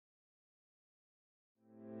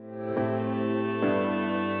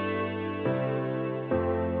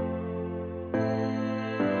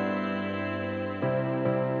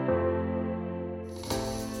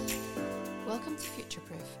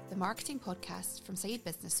the marketing podcast from Saïd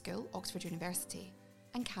Business School, Oxford University,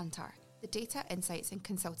 and Kantar, the data insights and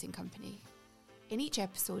consulting company. In each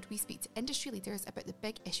episode, we speak to industry leaders about the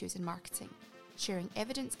big issues in marketing, sharing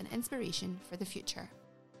evidence and inspiration for the future.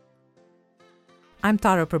 I'm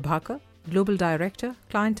Tara Prabhakar, Global Director,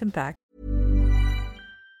 Client Impact.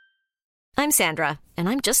 I'm Sandra, and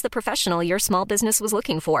I'm just the professional your small business was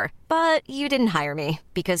looking for. But you didn't hire me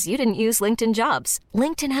because you didn't use LinkedIn Jobs.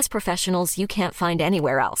 LinkedIn has professionals you can't find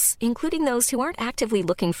anywhere else, including those who aren't actively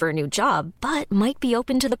looking for a new job, but might be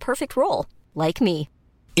open to the perfect role, like me.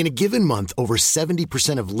 In a given month, over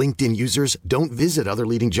 70% of LinkedIn users don't visit other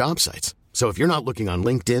leading job sites. So if you're not looking on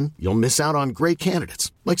LinkedIn, you'll miss out on great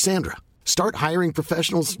candidates like Sandra. Start hiring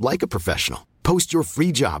professionals like a professional. Post your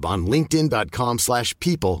free job on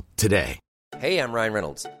linkedin.com/people today. Hey, I'm Ryan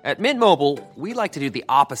Reynolds. At Mint Mobile, we like to do the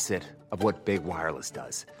opposite of what Big Wireless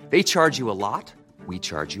does. They charge you a lot, we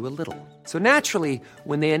charge you a little. So naturally,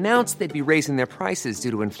 when they announced they'd be raising their prices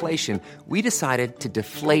due to inflation, we decided to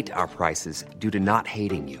deflate our prices due to not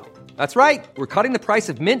hating you. That's right. We're cutting the price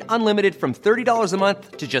of Mint Unlimited from $30 a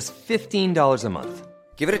month to just $15 a month.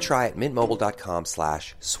 Give it a try at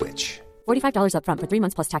mintmobile.com/switch. $45 up front for 3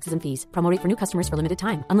 months plus taxes and fees. Promo rate for new customers for limited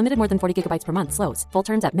time. Unlimited more than 40 gigabytes per month slows. Full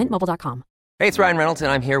terms at mintmobile.com. Hey, it's Ryan Reynolds,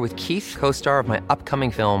 and I'm here with Keith, co-star of my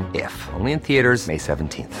upcoming film, If, only in theaters May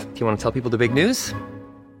 17th. Do you want to tell people the big news?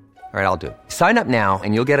 All right, I'll do it. Sign up now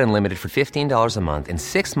and you'll get unlimited for $15 a month and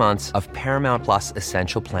 6 months of Paramount Plus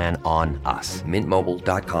Essential Plan on us.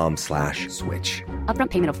 mintmobile.com/switch.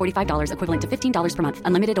 Upfront payment of $45 equivalent to $15 per month.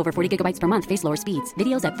 Unlimited over 40 gigabytes per month. Face lower speeds.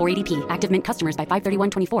 Videos at 480p. Active Mint customers by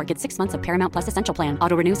 531.24 get 6 months of Paramount Plus Essential Plan.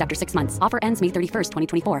 Auto renews after 6 months. Offer ends May 31st,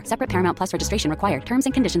 2024. Separate Paramount Plus registration required. Terms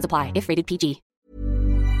and conditions apply if rated PG.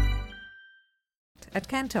 At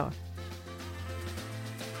Kantar.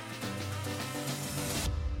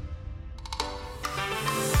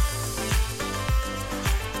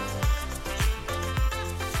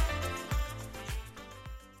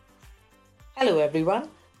 Hello everyone.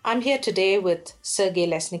 I'm here today with Sergey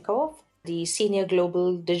Lesnikov, the Senior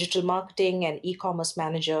Global Digital Marketing and E-commerce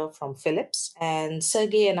Manager from Philips. And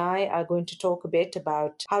Sergey and I are going to talk a bit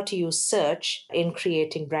about how to use search in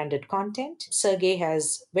creating branded content. Sergey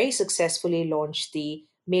has very successfully launched the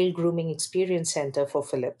Male Grooming Experience Center for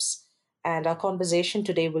Philips. And our conversation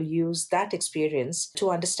today will use that experience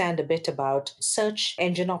to understand a bit about search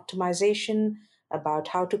engine optimization, about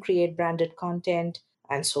how to create branded content,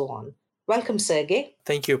 and so on. Welcome, Sergey.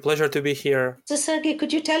 Thank you. Pleasure to be here. So, Sergey,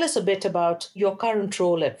 could you tell us a bit about your current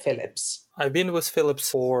role at Philips? I've been with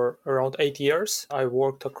Philips for around 8 years. I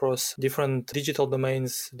worked across different digital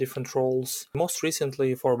domains, different roles. Most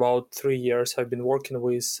recently, for about 3 years, I've been working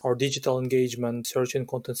with our digital engagement, search and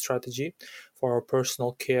content strategy for our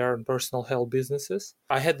personal care and personal health businesses.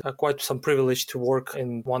 I had quite some privilege to work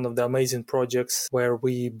in one of the amazing projects where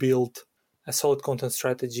we built a solid content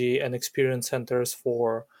strategy and experience centers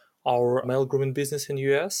for our male grooming business in the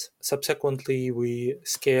US. Subsequently, we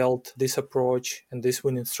scaled this approach and this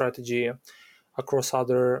winning strategy across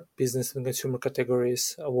other business and consumer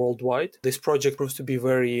categories worldwide. This project proves to be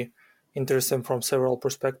very interesting from several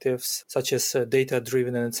perspectives, such as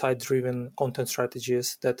data-driven and insight-driven content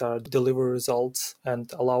strategies that deliver results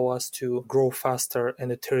and allow us to grow faster in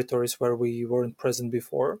the territories where we weren't present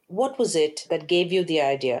before. What was it that gave you the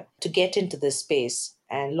idea to get into this space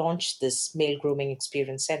and launch this Male Grooming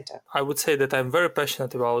Experience Center? I would say that I'm very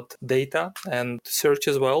passionate about data and search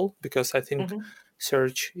as well, because I think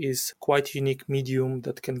search is quite a unique medium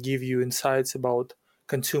that can give you insights about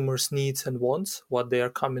consumers' needs and wants, what they are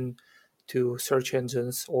coming to search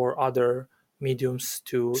engines or other mediums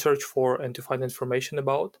to search for and to find information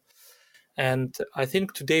about. And I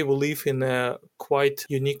think today we live in a quite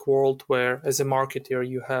unique world where, as a marketer,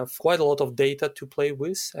 you have quite a lot of data to play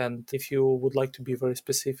with. And if you would like to be very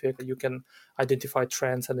specific, you can identify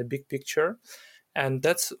trends and a big picture. And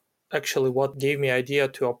that's actually what gave me idea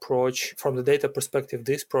to approach, from the data perspective,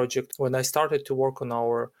 this project. When I started to work on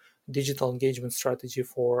our digital engagement strategy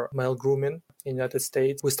for male grooming in the United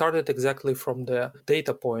States, we started exactly from the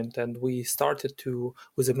data point, and we started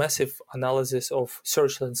with a massive analysis of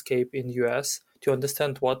search landscape in the US to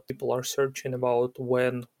understand what people are searching about,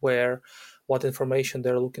 when, where, what information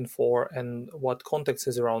they're looking for, and what context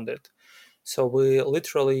is around it. So we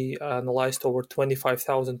literally analyzed over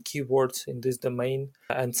 25,000 keywords in this domain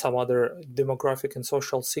and some other demographic and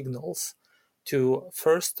social signals to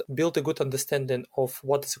first build a good understanding of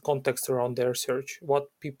what is the context around their search, what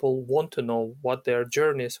people want to know, what their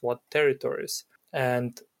journeys, what territories.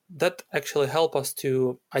 And that actually helped us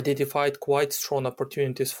to identify quite strong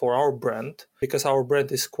opportunities for our brand, because our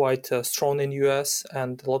brand is quite strong in US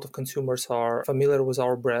and a lot of consumers are familiar with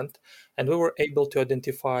our brand. And we were able to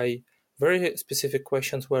identify very specific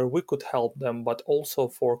questions where we could help them, but also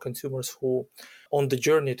for consumers who on the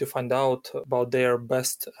journey to find out about their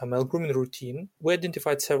best male grooming routine. We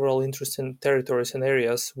identified several interesting territories and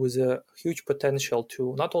areas with a huge potential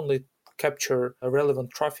to not only capture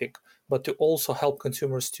relevant traffic, but to also help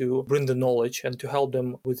consumers to bring the knowledge and to help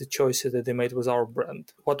them with the choices that they made with our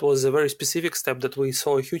brand. What was a very specific step that we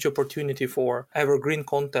saw a huge opportunity for evergreen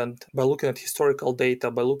content by looking at historical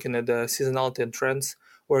data, by looking at the seasonality and trends,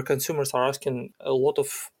 where consumers are asking a lot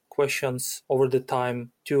of questions over the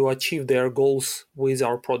time to achieve their goals with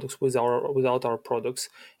our products, without our products,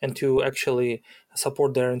 and to actually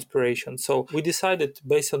support their inspiration. So we decided,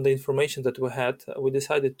 based on the information that we had,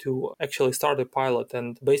 to actually start a pilot,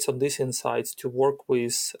 and based on these insights, to work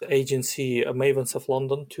with agency Mavens of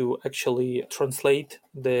London to actually translate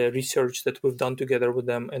the research that we've done together with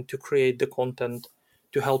them and to create the content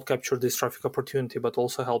to help capture this traffic opportunity, but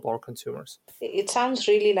also help our consumers. It sounds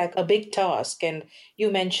really like a big task. And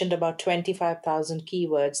you mentioned about 25,000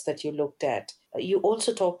 keywords that you looked at. You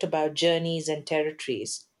also talked about journeys and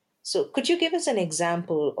territories. So could you give us an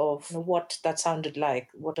example of what that sounded like?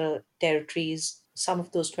 What are territories, some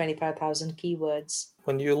of those 25,000 keywords?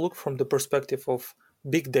 When you look from the perspective of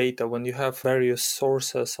big data, when you have various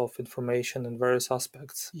sources of information and various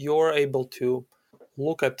aspects, you're able to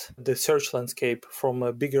look at the search landscape from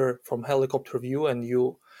helicopter view, and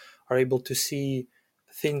you are able to see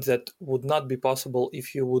things that would not be possible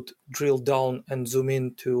if you would drill down and zoom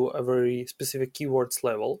in to a very specific keywords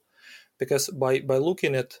level. Because by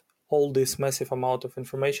looking at all this massive amount of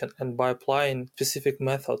information and by applying specific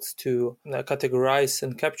methods to categorize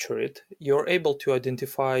and capture it, you're able to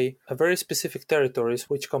identify a very specific territories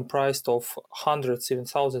which comprised of hundreds, even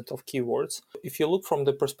thousands of keywords. If you look from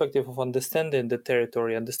the perspective of understanding the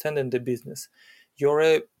territory, understanding the business,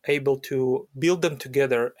 you're able to build them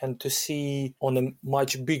together and to see on a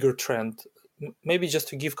much bigger trend. Maybe just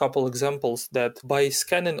to give a couple examples, that by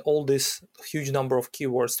scanning all this huge number of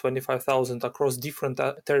keywords, 25,000 across different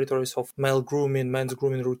territories of male grooming, men's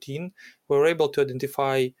grooming routine, we were able to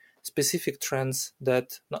identify specific trends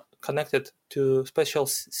that connected to special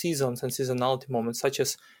seasons and seasonality moments, such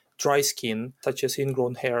as dry skin, such as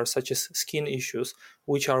ingrown hair, such as skin issues,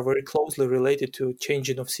 which are very closely related to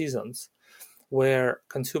changing of seasons, where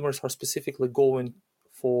consumers are specifically going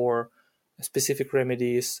for specific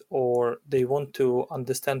remedies, or they want to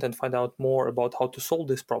understand and find out more about how to solve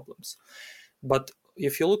these problems. But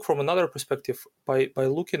if you look from another perspective, by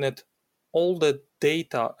looking at all the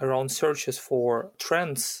data around searches for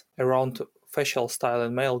trends around facial style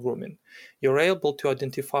and male grooming, you're able to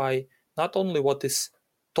identify not only what is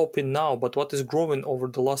topping now, but what is growing over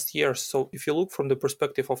the last years. So if you look from the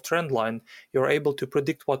perspective of trend line, you're able to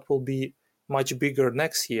predict what will be much bigger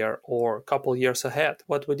next year or a couple years ahead.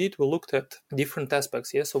 What we did, we looked at different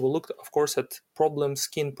aspects. So we looked, of course, at problems,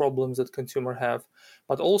 skin problems that consumers have,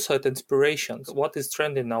 but also at inspirations. What is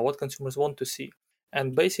trending now? What consumers want to see?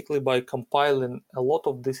 And basically, by compiling a lot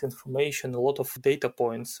of this information, a lot of data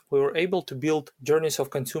points, we were able to build journeys of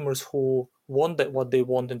consumers who want what they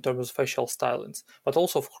want in terms of facial stylings, but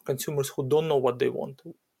also for consumers who don't know what they want.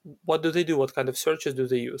 What do they do? What kind of searches do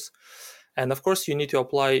they use? And of course, you need to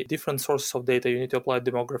apply different sources of data. You need to apply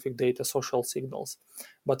demographic data, social signals.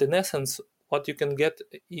 But in essence, what you can get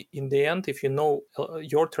in the end, if you know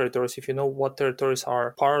your territories, if you know what territories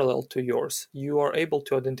are parallel to yours, you are able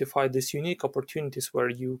to identify these unique opportunities where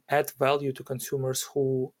you add value to consumers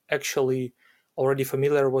who actually already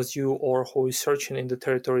familiar with you or who is searching in the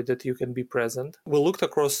territory that you can be present. We looked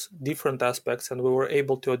across different aspects and we were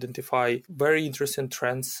able to identify very interesting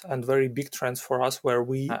trends and very big trends for us where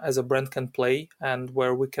we as a brand can play and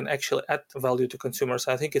where we can actually add value to consumers.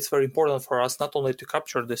 I think it's very important for us not only to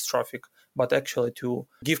capture this traffic, but actually to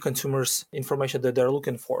give consumers information that they're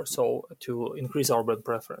looking for, so to increase our brand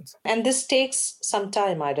preference. And this takes some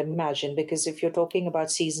time, I'd imagine, because if you're talking about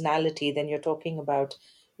seasonality, then you're talking about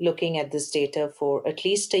looking at this data for at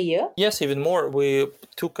least a year? Yes, even more. We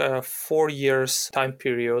took a 4 years time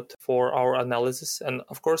period for our analysis. And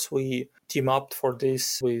of course, we team up for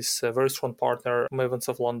this with a very strong partner, Mavens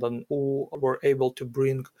of London, who were able to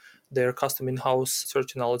bring their custom in-house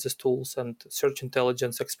search analysis tools and search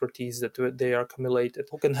intelligence expertise that they are accumulated,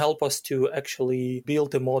 who can help us to actually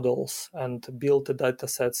build the models and build the data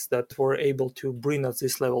sets that were able to bring us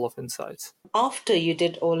this level of insights. After you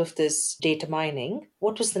did all of this data mining,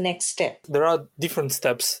 what was the next step? There are different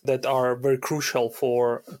steps that are very crucial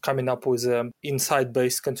for coming up with an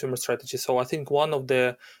insight-based consumer strategy. So I think one of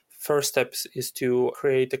the first step is to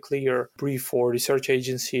create a clear brief for research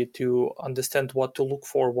agency to understand what to look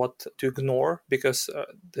for, what to ignore, because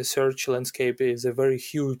the search landscape is a very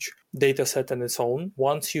huge data set on its own.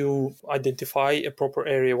 Once you identify a proper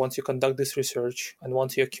area, once you conduct this research, and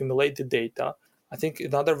once you accumulate the data, I think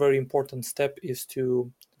another very important step is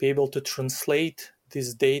to be able to translate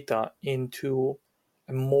this data into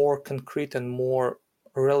a more concrete and more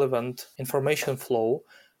relevant information flow.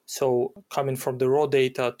 So coming from the raw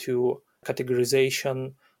data to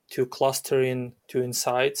categorization, to clustering, to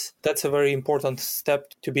insights, that's a very important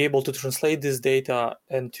step to be able to translate this data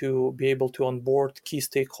and to be able to onboard key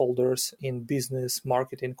stakeholders in business,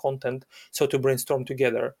 marketing, content, so to brainstorm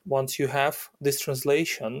together. Once you have this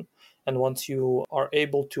translation, and once you are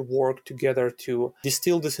able to work together to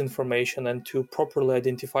distill this information and to properly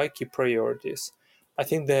identify key priorities, I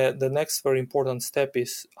think the next very important step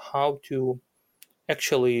is how to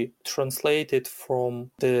actually translate it from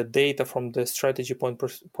the data, from the strategy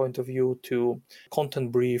point of view, to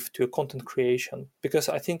content brief, to content creation. Because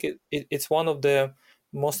I think it's one of the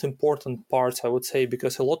most important parts, I would say,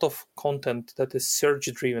 because a lot of content that is search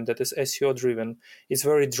driven, that is SEO driven, is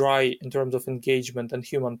very dry in terms of engagement and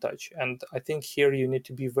human touch. And I think here you need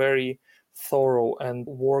to be very thorough and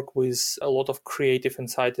work with a lot of creative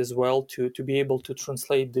insight as well to be able to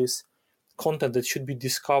translate this content that should be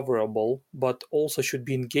discoverable, but also should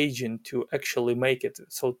be engaging to actually make it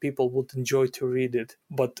so people would enjoy to read it,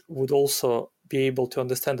 but would also be able to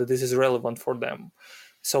understand that this is relevant for them.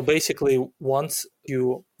 So basically, once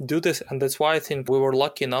you do this, and that's why I think we were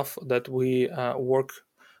lucky enough that we work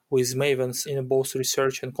with Mavens in both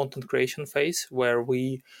research and content creation phase, where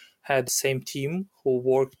we had the same team who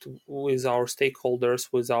worked with our stakeholders,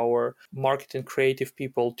 with our marketing creative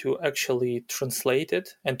people to actually translate it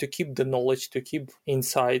and to keep the knowledge, to keep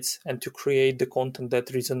insights, and to create the content that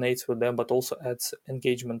resonates with them, but also adds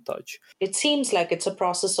engagement touch. It seems like it's a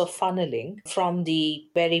process of funneling from the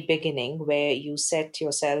very beginning, where you set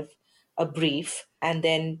yourself a brief and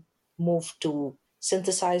then move to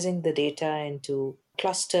synthesizing the data into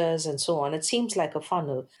clusters and so on. It seems like a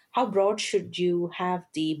funnel. How broad should you have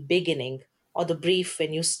the beginning or the brief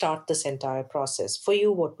when you start this entire process? For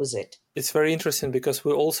you, what was it? It's very interesting because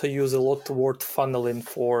we also use a lot the word funneling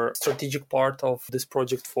for strategic part of this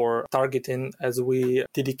project for targeting, as we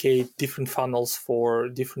dedicate different funnels for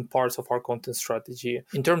different parts of our content strategy.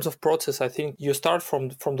 In terms of process, I think you start from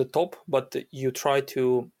the top, but you try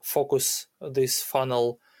to focus this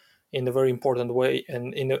funnel in a very important way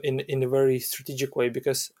and in a very strategic way,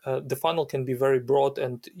 because the funnel can be very broad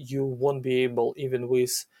and you won't be able, even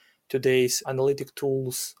with today's analytic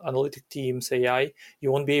tools, analytic teams, AI, you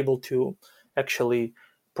won't be able to actually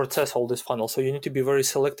process all this funnel. So you need to be very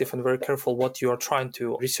selective and very careful what you are trying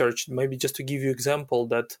to research. Maybe just to give you example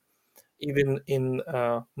that even in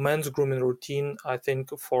men's grooming routine, I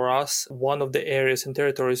think for us, one of the areas and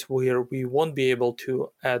territories where we won't be able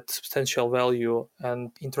to add substantial value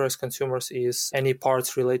and interest consumers is any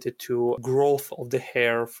parts related to growth of the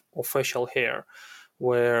hair or facial hair,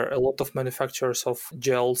 where a lot of manufacturers of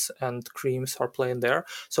gels and creams are playing there.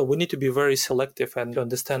 So we need to be very selective and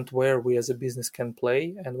understand where we as a business can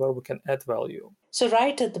play and where we can add value. So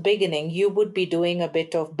right at the beginning, you would be doing a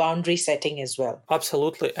bit of boundary setting as well.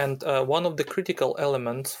 Absolutely. And one of the critical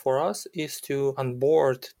elements for us is to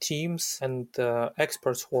onboard teams and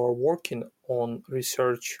experts who are working on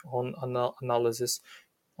research, on analysis,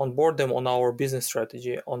 onboard them on our business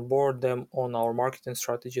strategy, onboard them on our marketing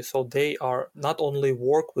strategy. So they are not only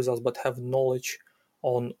work with us, but have knowledge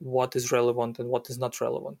on what is relevant and what is not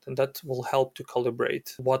relevant. And that will help to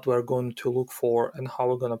calibrate what we're going to look for and how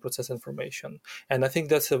we're going to process information. And I think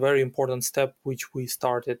that's a very important step, which we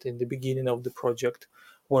started in the beginning of the project,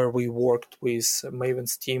 where we worked with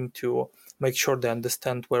Maven's team to make sure they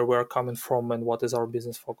understand where we're coming from and what is our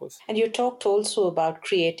business focus. And you talked also about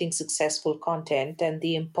creating successful content and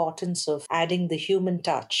the importance of adding the human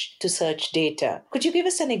touch to search data. Could you give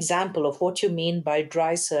us an example of what you mean by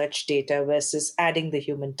dry search data versus adding the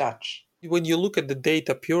human touch? When you look at the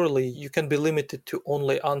data purely, you can be limited to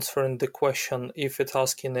only answering the question if it's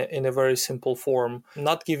asked in a very simple form,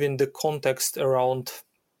 not giving the context around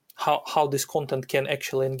how this content can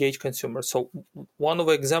actually engage consumers. So one of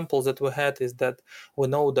the examples that we had is that we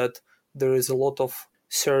know that there is a lot of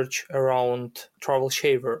search around travel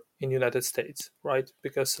shaver in the United States, right?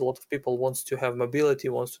 Because a lot of people wants to have mobility,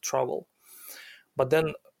 wants to travel. But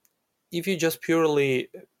then if you just purely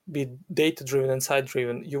be data-driven and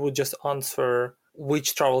site-driven, you would just answer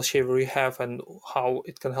which travel shaver you have and how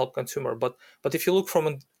it can help consumer. But if you look from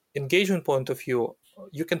an engagement point of view,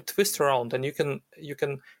 you can twist around and you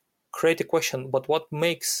can create a question, but what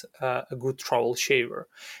makes a good travel shaver?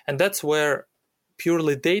 And that's where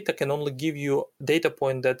purely data can only give you data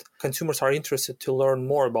point that consumers are interested to learn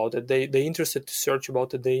more about it. They're interested to search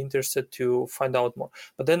about it. They're interested to find out more.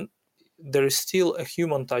 But then there is still a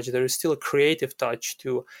human touch. There is still a creative touch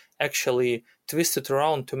to actually twist it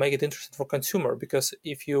around to make it interesting for consumer. Because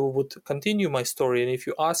if you would continue my story and if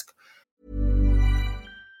you ask,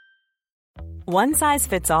 one size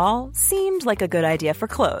fits all seemed like a good idea for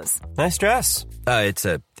clothes. Nice dress. It's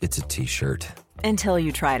a t-shirt. Until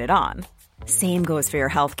you tried it on. Same goes for your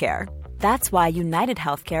healthcare. That's why United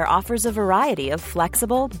Healthcare offers a variety of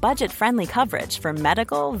flexible, budget-friendly coverage for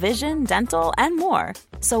medical, vision, dental, and more.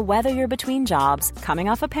 So whether you're between jobs, coming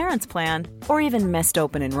off a parent's plan, or even missed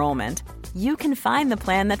open enrollment, you can find the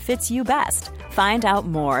plan that fits you best. Find out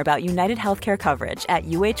more about United Healthcare coverage at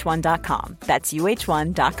uh1.com. That's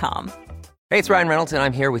uh1.com. Hey, it's Ryan Reynolds, and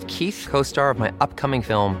I'm here with Keith, co-star of my upcoming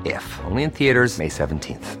film, If, only in theaters May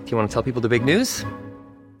 17th. Do you want to tell people the big news?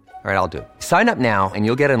 All right, I'll do it. Sign up now and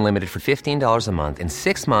you'll get unlimited for $15 a month and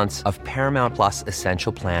 6 months of Paramount Plus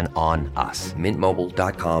Essential Plan on us.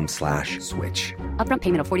 MintMobile.com/switch. Upfront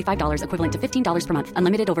payment of $45 equivalent to $15 per month.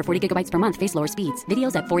 Unlimited over 40 gigabytes per month. Face lower speeds.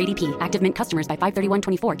 Videos at 480p. Active Mint customers by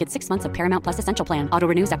 531.24 get 6 months of Paramount Plus Essential Plan. Auto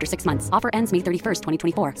renews after 6 months. Offer ends May 31st,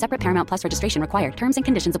 2024. Separate Paramount Plus registration required. Terms and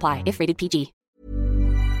conditions apply if rated PG.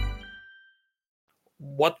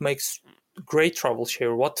 what makes great travel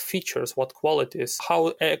share, what features, what qualities, how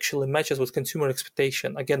it actually matches with consumer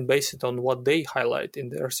expectation, again, based on what they highlight in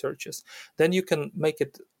their searches. Then you can make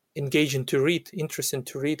it engaging to read, interesting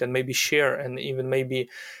to read, and maybe share, and even maybe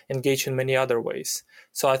engage in many other ways.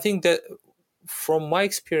 So I think that from my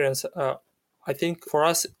experience, I think for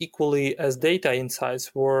us equally as data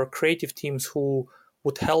insights were creative teams who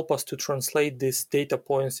would help us to translate these data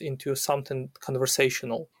points into something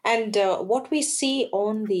conversational. And what we see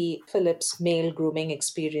on the Philips male grooming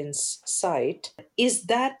experience site, is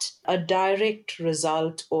that a direct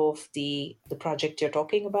result of the project you're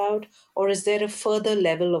talking about? Or is there a further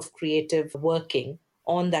level of creative working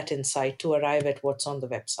on that insight to arrive at what's on the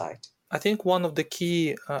website? I think one of the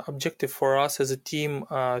key objectives for us as a team,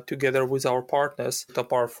 together with our partners,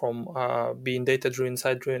 apart from being data-driven,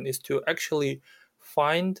 insight-driven, is to actually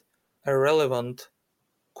find a relevant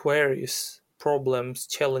queries, problems,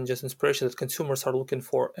 challenges, inspiration that consumers are looking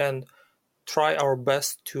for, and try our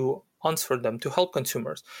best to answer them, to help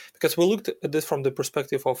consumers. Because we looked at this from the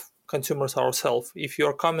perspective of consumers ourselves. If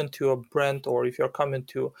you're coming to a brand or if you're coming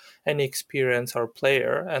to any experience or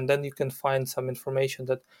player, and then you can find some information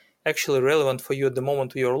that actually relevant for you at the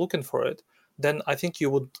moment you're looking for it, then I think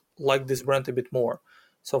you would like this brand a bit more.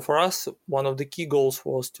 So for us, one of the key goals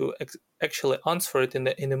was to actually answer it in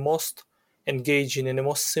the most engaging, in the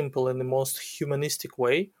most simple, in the most humanistic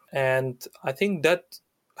way. And I think that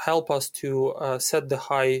helped us to set the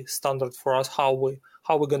high standard for us, how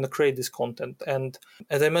we're going to create this content. And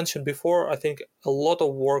as I mentioned before, I think a lot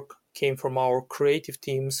of work came from our creative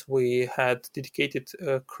teams. We had dedicated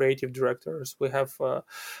creative directors. We have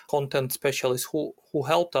content specialists who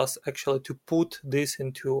helped us actually to put this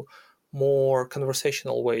into more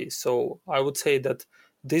conversational ways. So I would say that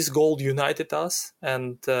this goal united us,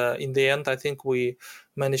 and in the end, I think we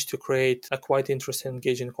managed to create a quite interesting,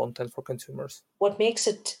 engaging content for consumers. What makes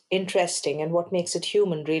it interesting and what makes it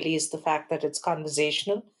human really is the fact that it's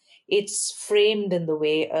conversational. It's framed in the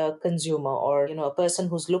way a consumer or a person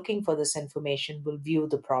who's looking for this information will view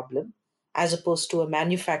the problem, as opposed to a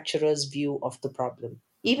manufacturer's view of the problem.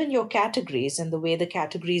 Even your categories and the way the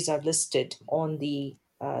categories are listed on the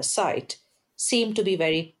site seem to be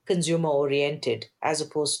very consumer-oriented as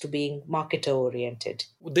opposed to being marketer-oriented.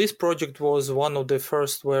 This project was one of the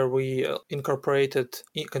first where we incorporated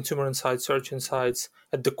consumer insights, search insights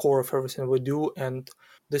at the core of everything we do, and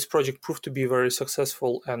this project proved to be very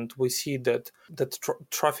successful, and we see that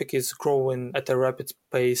traffic is growing at a rapid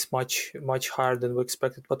pace, much higher than we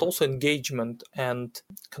expected, but also engagement and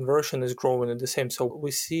conversion is growing at the same. So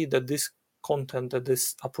we see that this content, that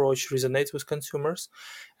this approach resonates with consumers,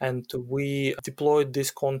 and we deployed this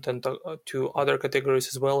content to other categories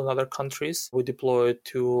as well in other countries. We deployed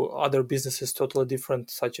to other businesses totally different,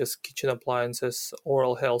 such as kitchen appliances,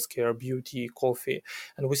 oral healthcare, beauty, coffee,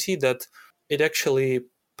 and we see that it actually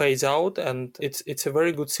pays out, and it's a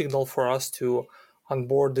very good signal for us to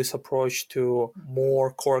onboard this approach to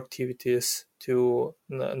more core activities, to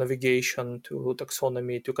navigation, to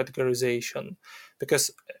taxonomy, to categorization, because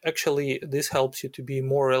actually this helps you to be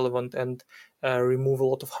more relevant and remove a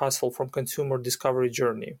lot of hassle from consumer discovery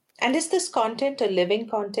journey. And is this content a living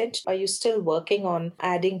content? Are you still working on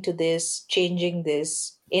adding to this, changing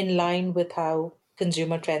this in line with how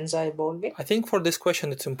consumer trends are evolving? I think for this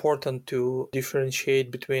question, it's important to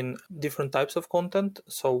differentiate between different types of content.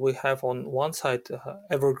 So we have on one side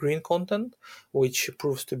evergreen content, which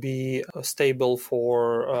proves to be stable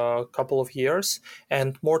for a couple of years,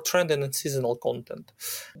 and more trending and seasonal content.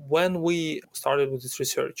 When we started with this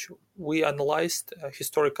research, we analyzed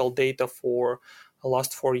historical data for the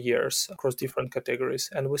last 4 years across different categories.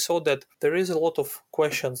 And we saw that there is a lot of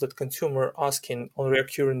questions that consumers asking on a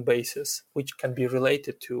recurring basis, which can be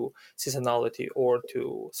related to seasonality or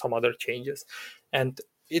to some other changes. And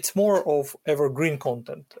it's more of evergreen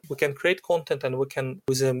content. We can create content and we can,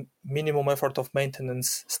 with a minimum effort of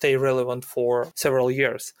maintenance, stay relevant for several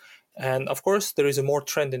years. And of course, there is a more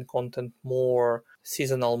trending content, more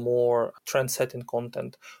seasonal, more trend-setting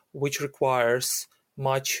content, which requires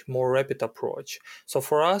much more rapid approach. So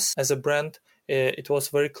for us as a brand, it was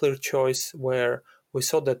a very clear choice where we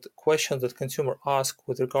saw that questions that consumer ask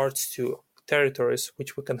with regards to territories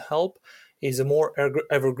which we can help is a more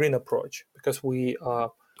evergreen approach, because we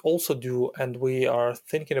also do and we are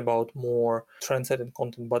thinking about more trend-setting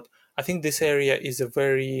content. But I think this area is a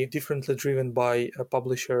very differently driven by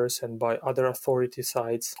publishers and by other authority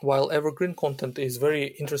sites, while evergreen content is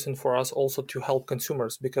very interesting for us also to help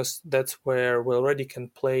consumers, because that's where we already can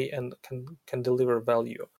play and can deliver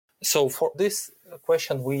value. So for this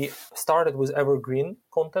question, we started with evergreen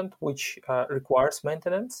content, which requires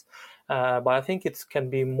maintenance. But I think it can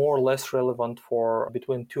be more or less relevant for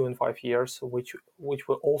between 2 and 5 years, which we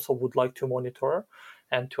also would like to monitor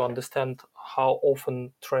and to understand how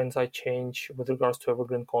often trends are change with regards to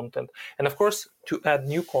evergreen content. And of course, to add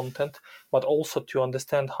new content, but also to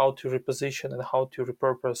understand how to reposition and how to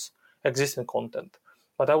repurpose existing content.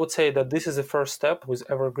 But I would say that this is the first step with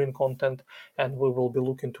evergreen content, and we will be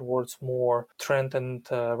looking towards more trend and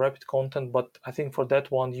rapid content. But I think for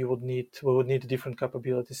that one, we would need different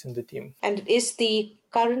capabilities in the team. And is the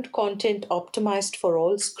current content optimized for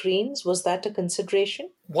all screens? Was that a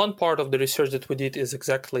consideration? One part of the research that we did is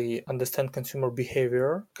exactly understand consumer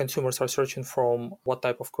behavior. Consumers are searching from what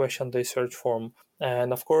type of question they search from.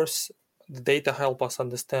 And of course, the data help us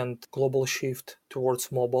understand global shift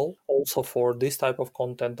towards mobile, also for this type of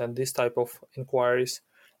content and this type of inquiries.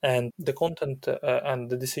 And the content and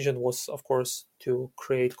the decision was, of course, to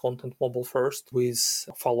create content mobile first with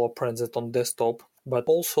follow-up trends on desktop, but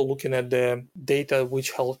also looking at the data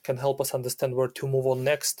which can help us understand where to move on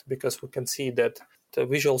next, because we can see that the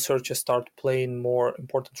visual searches start playing more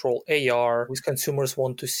important role. AR, with consumers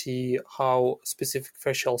want to see how specific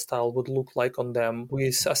facial style would look like on them,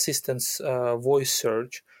 with assistance voice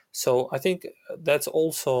search. So I think that's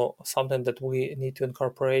also something that we need to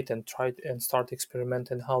incorporate and try and start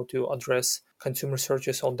experimenting how to address consumer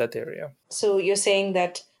searches on that area. So you're saying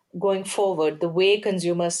that going forward, the way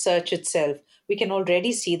consumers search itself, we can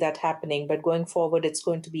already see that happening, but going forward, it's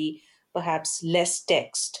going to be perhaps less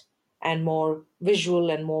text and more visual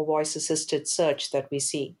and more voice-assisted search that we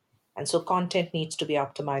see. And so content needs to be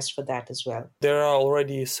optimized for that as well. There are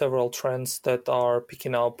already several trends that are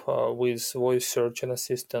picking up with voice search and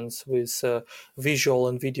assistance, with visual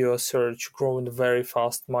and video search growing very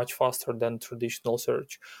fast, much faster than traditional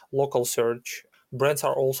search. Local search. Brands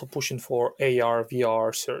are also pushing for AR,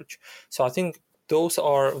 VR search. So I think those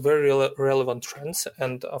are very relevant trends.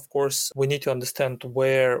 And of course, we need to understand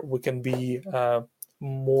where we can be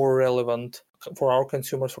more relevant for our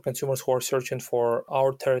consumers, for consumers who are searching for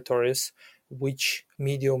our territories, which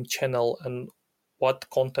medium, channel, and what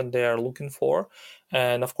content they are looking for,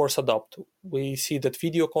 and of course adapt. We see that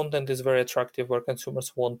video content is very attractive, where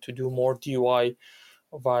consumers want to do more DIY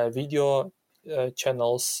via video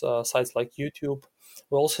channels, sites like YouTube.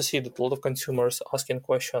 We also see that a lot of consumers asking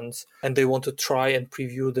questions and they want to try and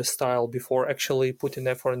preview the style before actually putting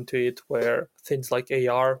effort into it, where things like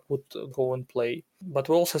AR would go and play. But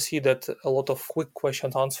we also see that a lot of quick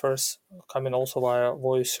question answers coming also via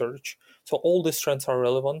voice search. So all these trends are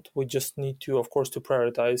relevant. We just need to, of course, to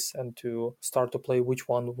prioritize and to start to play which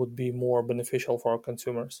one would be more beneficial for our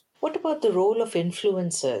consumers. What about the role of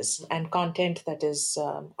influencers and content that is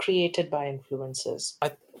created by influencers?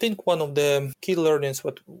 I think one of the key learnings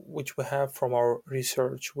which we have from our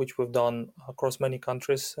research, which we've done across many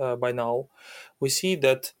countries by now, we see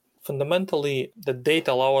that fundamentally the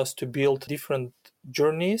data allow us to build different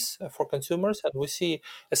journeys for consumers, and we see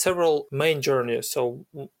several main journeys. So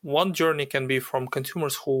one journey can be from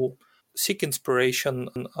consumers who seek inspiration,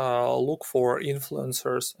 look for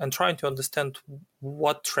influencers, and trying to understand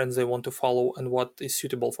what trends they want to follow and what is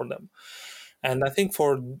suitable for them. And I think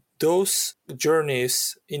for those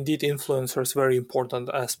journeys, indeed, influencers very important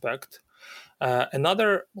aspect.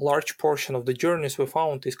 Another large portion of the journeys we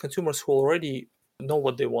found is consumers who already know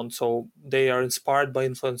what they want. So they are inspired by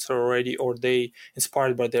influencer already, or they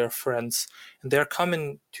inspired by their friends. And they're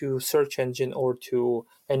coming to search engine or to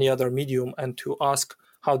any other medium and to ask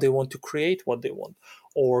how they want to create what they want.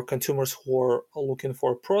 Or consumers who are looking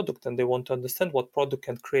for a product and they want to understand what product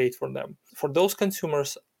can create for them. For those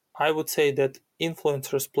consumers, I would say that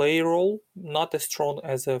influencers play a role, not as strong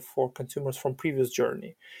as for consumers from previous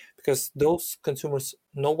journey, because those consumers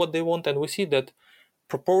know what they want, and we see that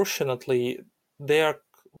proportionately they are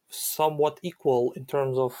somewhat equal in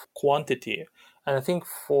terms of quantity. And I think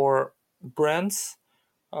for brands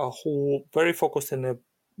who very focused in the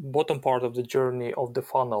bottom part of the journey of the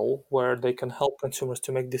funnel, where they can help consumers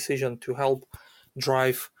to make decisions, to help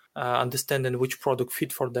drive understanding which product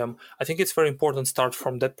fit for them, I think it's very important to start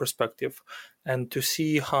from that perspective and to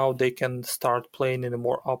see how they can start playing in a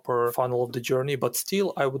more upper funnel of the journey. But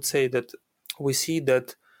still, I would say that we see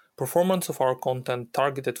that performance of our content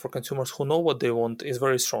targeted for consumers who know what they want is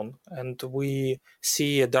very strong, and we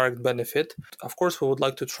see a direct benefit. Of course, we would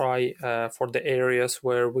like to try for the areas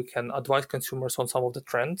where we can advise consumers on some of the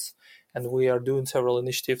trends, and we are doing several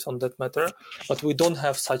initiatives on that matter, but we don't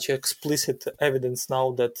have such explicit evidence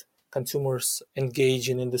now that consumers engage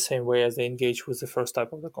in the same way as they engage with the first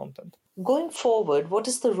type of the content. Going forward, what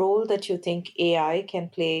is the role that you think AI can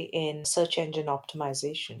play in search engine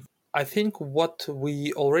optimization? I think what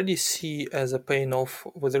we already see as a payoff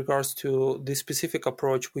with regards to this specific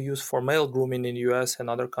approach we use for male grooming in the US and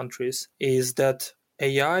other countries is that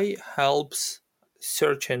AI helps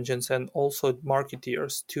search engines and also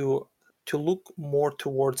marketeers to look more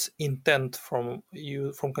towards intent from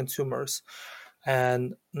consumers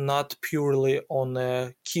and not purely on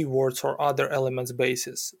keywords or other elements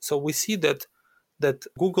basis. So we see that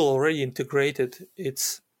Google already integrated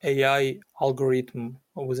its AI algorithm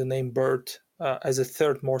with the name BERT as a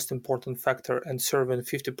third most important factor and serving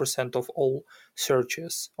 50% of all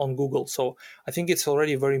searches on Google. So I think it's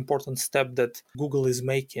already a very important step that Google is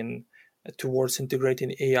making towards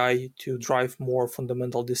integrating AI to drive more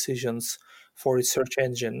fundamental decisions for its search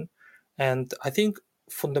engine. And I think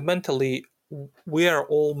fundamentally, we are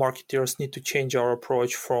all marketers need to change our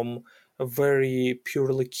approach from a very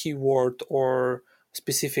purely keyword or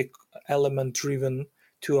specific element driven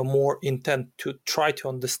to a more intent to try to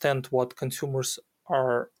understand what consumers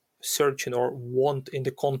are searching or want in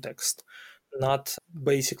the context, not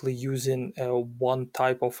basically using one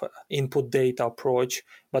type of input data approach,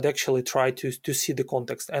 but actually try to see the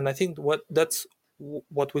context. And I think that's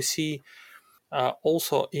what we see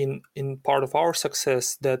also in part of our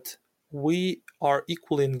success, that we are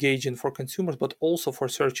equally engaging for consumers, but also for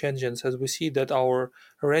search engines, as we see that our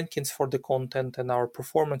rankings for the content and our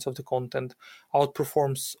performance of the content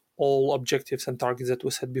outperforms all objectives and targets that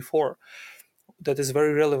we set before. That is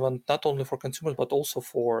very relevant not only for consumers, but also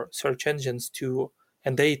for search engines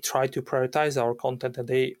and they try to prioritize our content,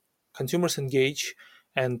 and consumers engage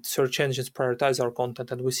and search engines prioritize our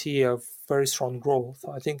content, and we see a very strong growth.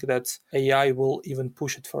 I think that AI will even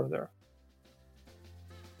push it further.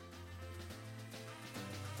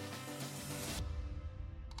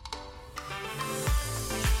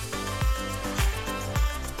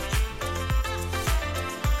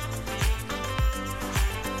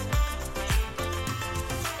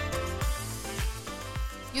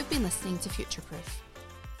 You've been listening to Futureproof.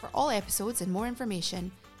 For all episodes and more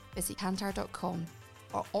information, visit Kantar.com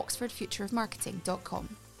or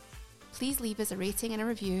OxfordFutureOfMarketing.com. Please leave us a rating and a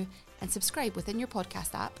review and subscribe within your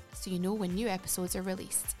podcast app so you know when new episodes are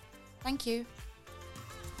released. Thank you.